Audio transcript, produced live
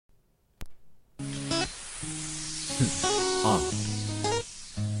uh,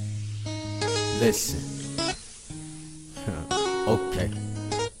 Listen. Okay.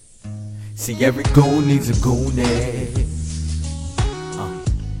 See, every goon needs a goonette.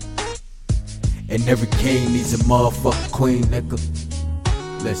 And every king needs a motherfucking queen, nigga.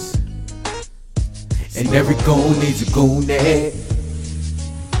 Listen. And every goon needs a goonette.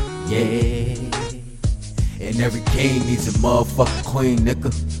 Yeah. And every king needs a motherfucking queen,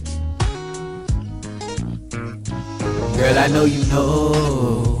 nigga. Girl, I know you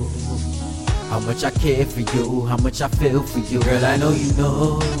know how much I care for you, how much I feel for you. Girl, I know you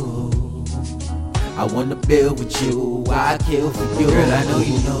know I wanna build with you, I kill for you. Girl, I know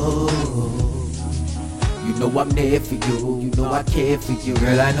you know I'm there for you, you know I care for you.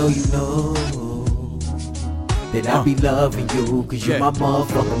 Girl, I know you know that I be loving you, cause you're my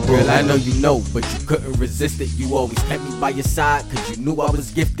motherfucking girl. I know you know, but you couldn't resist it. You always kept me by your side, cause you knew I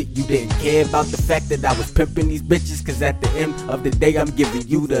was gifted. You didn't care about the fact that I was pimping these bitches, cause at the end of the day I'm giving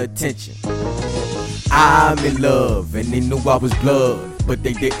you the attention. I'm in love, and they knew I was blood, but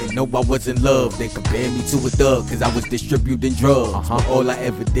they didn't know I was in love. They compared me to a thug, cause I was distributing drugs. But all I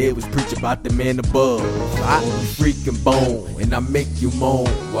ever did was preach about the man above. I freaking bone, and I make you moan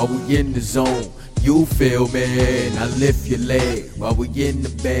while we in the zone. You feel me, and I lift your leg while we in the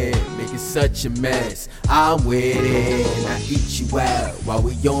bed, making such a mess. I'm with it, and I eat you out while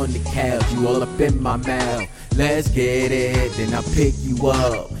we on the couch. You all up in my mouth, let's get it. Then I pick you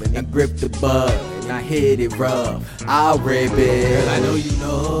up, and I grip the butt, and I hit it rough. I'll rip it. Girl, I know you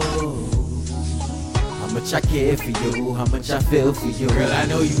know how much I care for you, how much I feel for you. Girl, I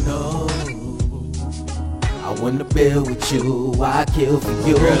know you know I wanna build with you, I kill for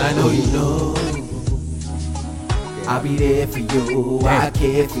you. Girl, I know you know I'll be there for you, I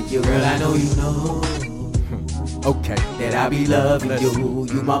care for you. Girl, I know you know okay, that I be loving you,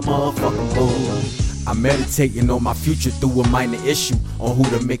 you my motherfucking boo. I'm meditating on my future through a minor issue, on who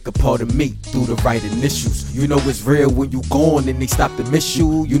to make a part of me through the right initials. You know it's real when you gone and they stop to miss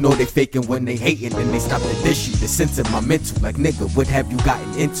you. You know they faking when they hating and they stop to dish you. The sense of my mental, like nigga, what have you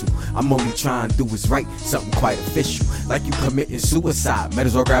gotten into? I'm only trying to do what's right, something quite official. Like you committing suicide, might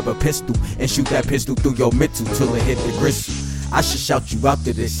as well grab a pistol and shoot that pistol through your mental till it hit the gristle. I should shout you out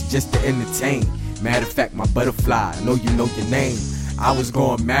to this just to entertain. Matter of fact, my butterfly, I know you know your name. I was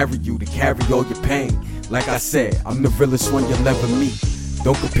gonna marry you to carry all your pain. Like I said, I'm the realest one you'll ever meet.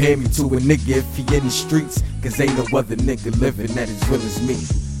 Don't compare me to a nigga if he in the streets, cause ain't no other nigga living that as real as me.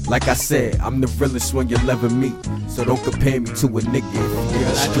 Like I said, I'm the realest one you'll ever meet, so don't compare me to a nigga if he in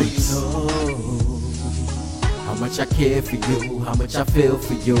the streets. Girl, I know you know how much I care for you, how much I feel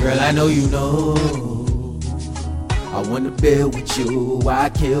for you. Girl, I know you know I wanna build with you, I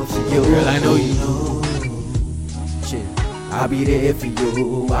kill for you. Girl, I know you know I'll be there for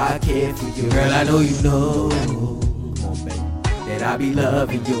you, I care for you. Girl, I know you know that I be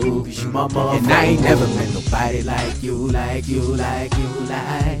loving you, cause you my motherfucker. And I ain't never met nobody like you, like you, like you,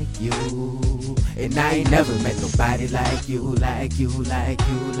 like you. And I ain't never met nobody like you, like you, like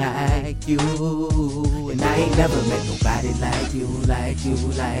you, like you. And I ain't never met nobody like you, like you,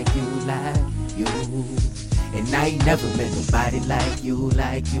 like you, like you. And I ain't never met nobody like you,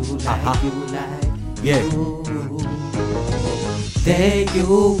 like you, like you, like you. There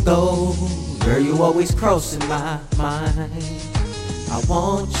you go, girl, you always crossing my mind. I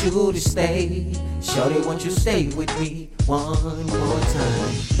want you to stay, shorty, want you to stay with me one more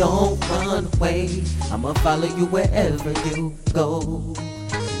time. Don't run away, I'ma follow you wherever you go.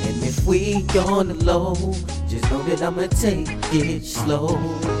 And if we on the low, just know that I'ma take it slow.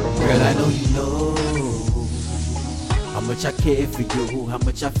 Girl, I know you know how much I care for you, how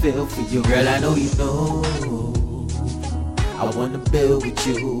much I feel for you. Girl, I know you know I wanna build with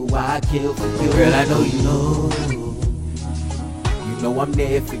you, I kill for you. Girl, I know you know I'm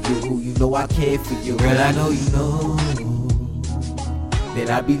there for you, you know I care for you. Girl, I know you know that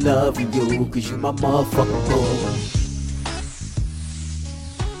I be loving you, cause you my motherfucking boo.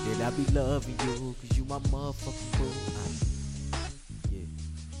 That I be loving you, cause you my motherfucking boo.